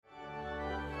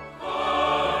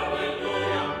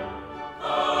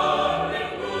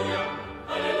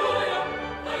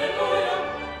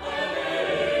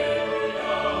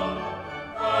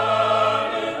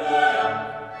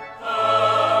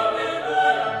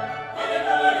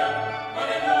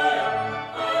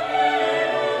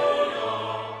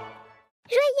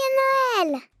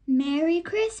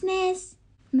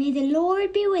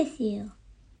Lord be with you.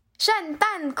 圣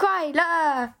诞快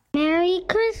乐 Merry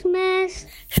Christmas.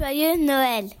 Joyeux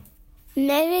Noël.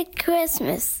 Merry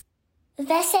Christmas.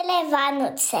 Vesele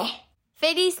Vánoce.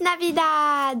 Feliz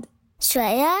Navidad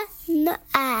Joyeux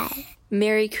Noël.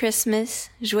 Merry Christmas,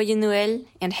 Joyeux Noël,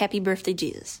 and Happy Birthday,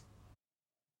 Jesus.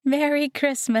 Merry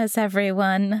Christmas,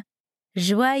 everyone.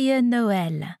 Joyeux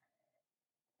Noël.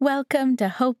 Welcome to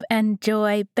Hope and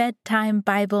Joy Bedtime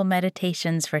Bible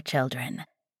Meditations for Children.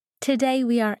 Today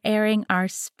we are airing our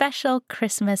special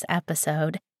Christmas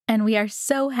episode, and we are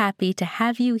so happy to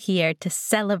have you here to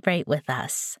celebrate with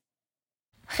us.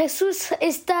 Jesús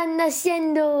está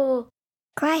naciendo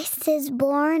Christ is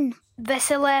born.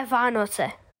 Vesele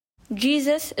Vánoce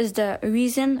Jesus is the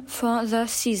reason for the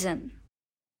season.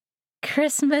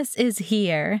 Christmas is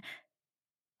here.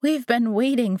 We've been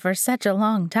waiting for such a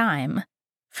long time.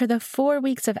 For the 4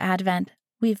 weeks of Advent,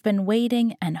 we've been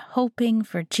waiting and hoping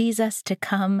for Jesus to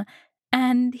come,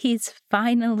 and he's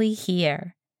finally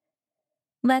here.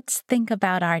 Let's think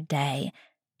about our day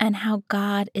and how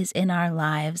God is in our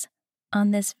lives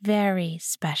on this very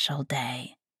special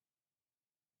day.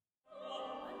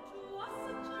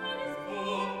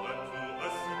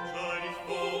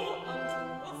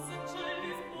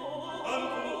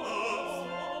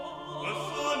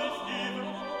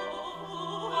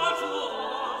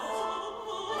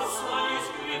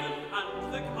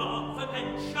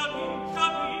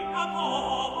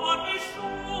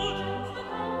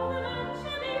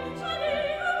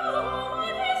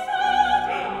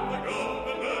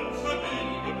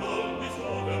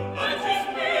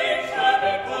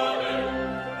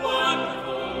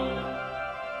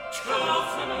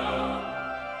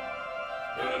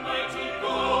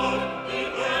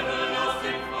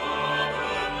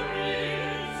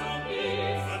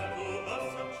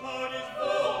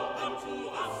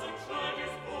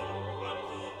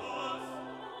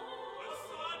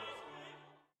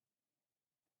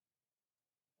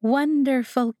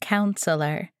 Wonderful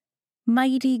Counselor,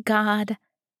 Mighty God,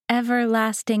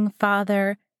 Everlasting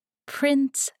Father,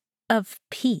 Prince of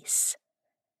Peace.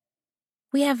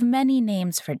 We have many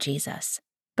names for Jesus,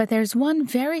 but there's one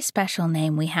very special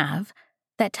name we have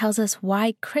that tells us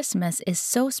why Christmas is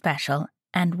so special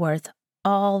and worth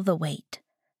all the wait.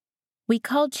 We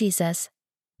call Jesus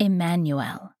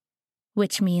Emmanuel,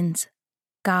 which means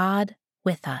God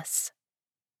with us.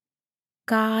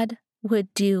 God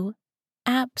would do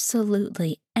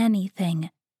absolutely anything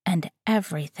and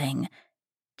everything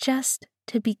just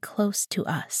to be close to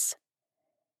us.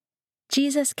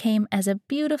 Jesus came as a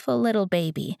beautiful little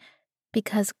baby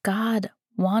because God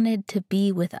wanted to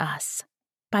be with us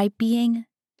by being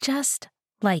just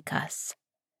like us.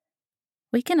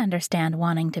 We can understand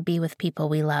wanting to be with people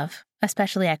we love,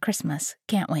 especially at Christmas,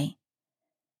 can't we?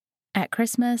 At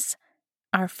Christmas,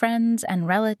 our friends and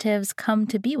relatives come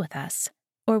to be with us,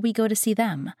 or we go to see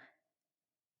them.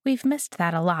 We've missed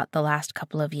that a lot the last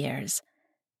couple of years,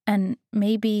 and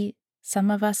maybe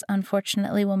some of us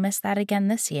unfortunately will miss that again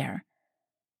this year.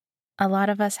 A lot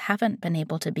of us haven't been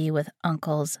able to be with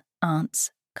uncles, aunts,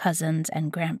 cousins,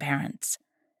 and grandparents.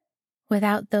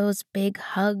 Without those big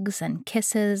hugs and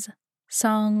kisses,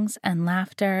 songs and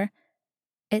laughter,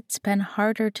 it's been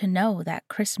harder to know that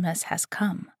Christmas has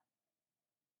come.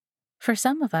 For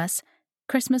some of us,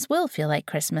 Christmas will feel like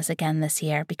Christmas again this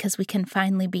year because we can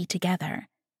finally be together.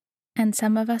 And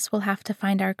some of us will have to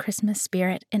find our Christmas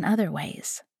spirit in other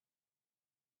ways.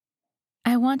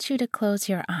 I want you to close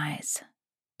your eyes,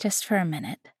 just for a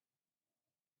minute.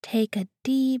 Take a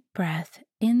deep breath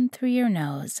in through your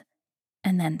nose,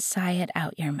 and then sigh it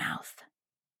out your mouth.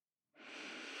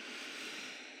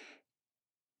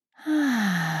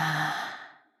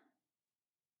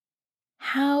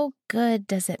 How good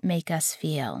does it make us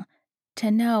feel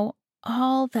to know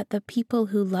all that the people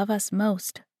who love us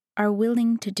most are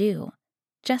willing to do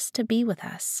just to be with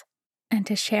us and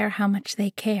to share how much they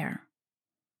care?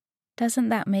 Doesn't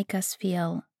that make us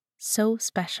feel so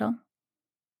special,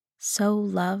 so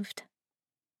loved?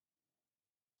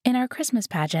 In our Christmas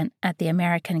pageant at the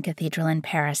American Cathedral in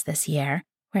Paris this year,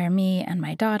 where me and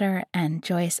my daughter and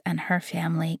Joyce and her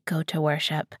family go to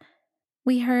worship,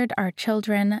 we heard our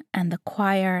children and the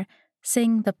choir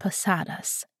sing the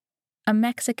Posadas, a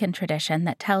Mexican tradition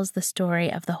that tells the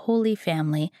story of the Holy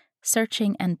Family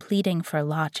searching and pleading for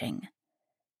lodging.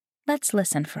 Let's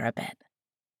listen for a bit.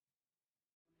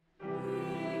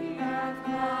 We have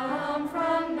come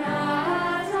from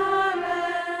Nazareth,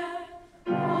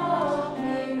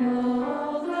 walking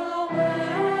all the way.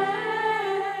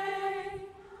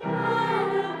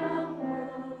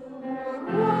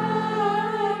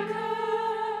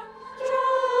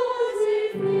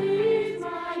 Joseph is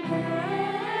my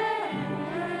name.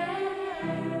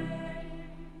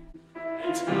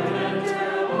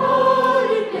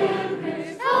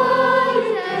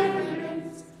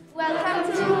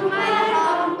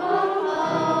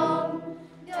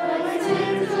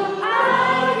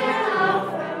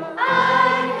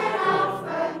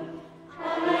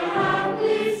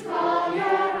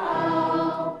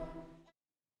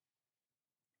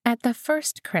 At the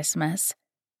first Christmas,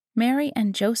 Mary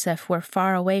and Joseph were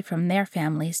far away from their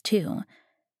families too.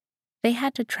 They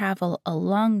had to travel a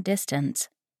long distance,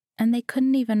 and they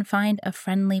couldn't even find a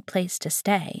friendly place to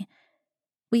stay.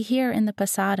 We hear in the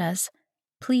Posadas,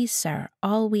 "Please, sir,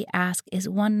 all we ask is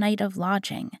one night of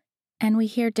lodging." And we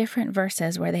hear different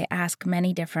verses where they ask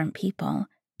many different people,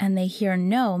 and they hear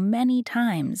no many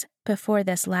times before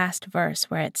this last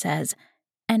verse where it says,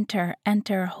 "Enter,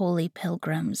 enter, holy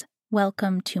pilgrims,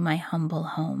 welcome to my humble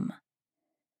home."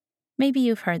 Maybe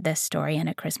you've heard this story in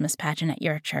a Christmas pageant at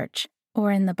your church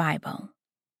or in the Bible.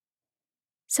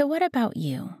 So what about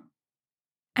you?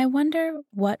 I wonder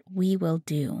what we will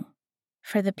do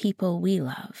for the people we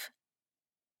love.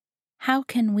 How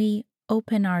can we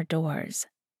open our doors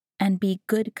and be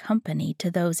good company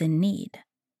to those in need?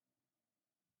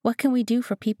 What can we do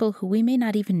for people who we may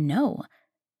not even know,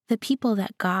 the people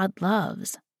that God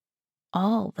loves,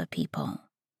 all the people?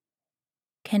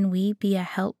 Can we be a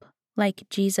help like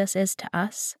Jesus is to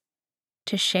us,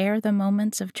 to share the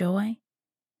moments of joy?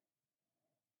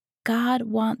 God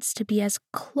wants to be as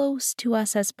close to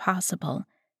us as possible,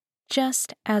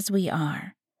 just as we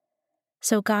are.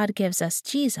 So God gives us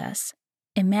Jesus,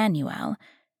 Emmanuel,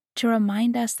 to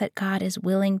remind us that God is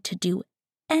willing to do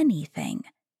anything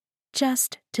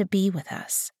just to be with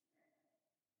us.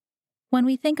 When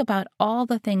we think about all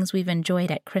the things we've enjoyed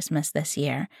at Christmas this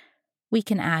year, we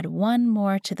can add one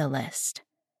more to the list,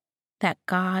 that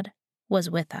God was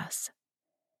with us.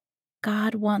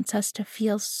 God wants us to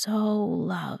feel so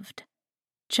loved,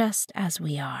 just as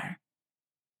we are.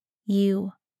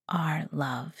 You are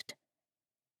loved.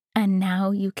 And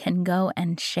now you can go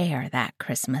and share that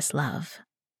Christmas love.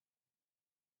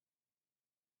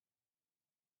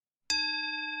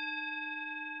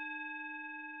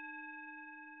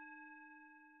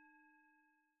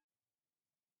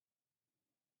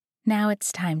 Now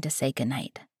it's time to say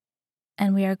goodnight,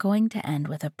 and we are going to end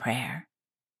with a prayer.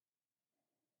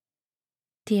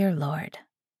 Dear Lord,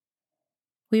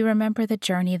 we remember the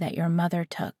journey that your mother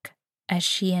took as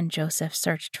she and Joseph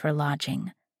searched for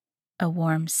lodging, a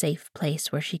warm, safe place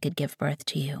where she could give birth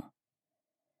to you.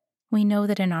 We know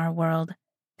that in our world,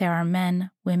 there are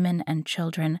men, women, and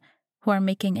children who are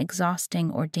making exhausting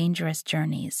or dangerous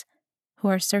journeys, who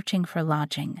are searching for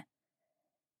lodging.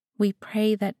 We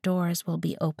pray that doors will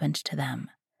be opened to them.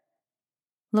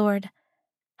 Lord,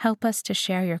 help us to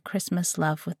share your Christmas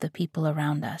love with the people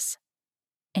around us.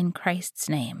 In Christ's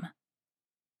name,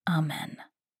 Amen.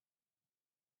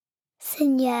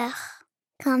 Seigneur,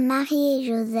 quand Marie et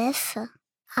Joseph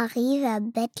arrivent à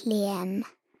Bethléem,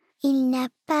 il n'y a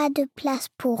pas de place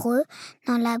pour eux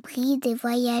dans l'abri des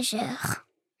voyageurs.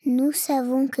 Nous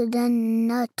savons que dans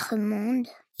notre monde,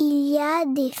 il y a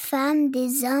des femmes,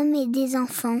 des hommes et des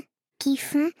enfants qui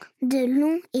font de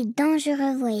longs et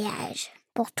dangereux voyages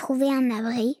pour trouver un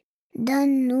abri.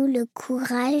 Donne-nous le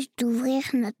courage d'ouvrir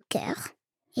notre cœur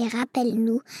et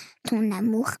rappelle-nous ton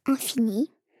amour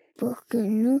infini pour que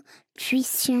nous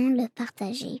puissions le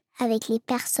partager avec les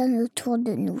personnes autour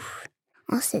de nous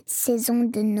en cette saison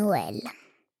de Noël.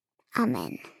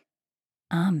 Amen.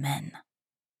 Amen.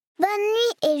 Bonne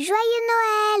nuit et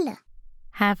joyeux Noël!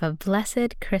 Have a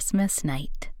blessed Christmas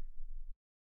night.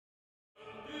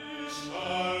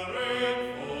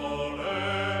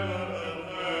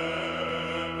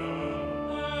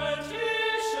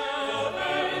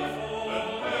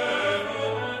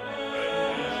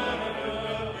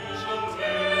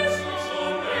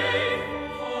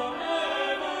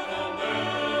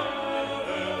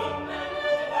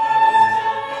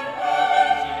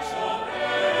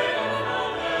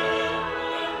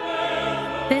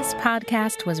 This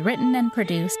podcast was written and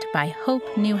produced by Hope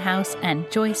Newhouse and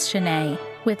Joyce Chenet,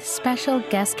 with special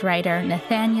guest writer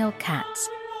Nathaniel Katz,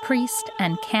 priest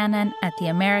and canon at the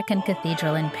American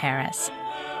Cathedral in Paris.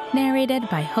 Narrated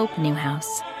by Hope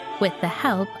Newhouse, with the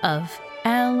help of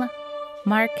Elle,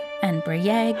 Marc and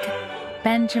Brieg,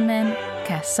 Benjamin,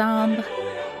 Cassandre,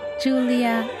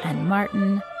 Julia and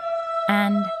Martin,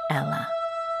 and Ella.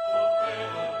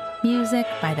 Music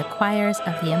by the choirs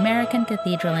of the American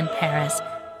Cathedral in Paris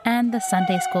and the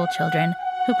Sunday school children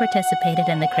who participated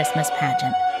in the Christmas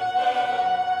pageant.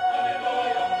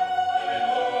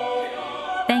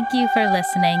 Thank you for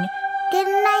listening. Good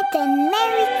night and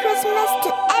Merry Christmas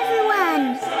to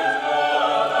everyone!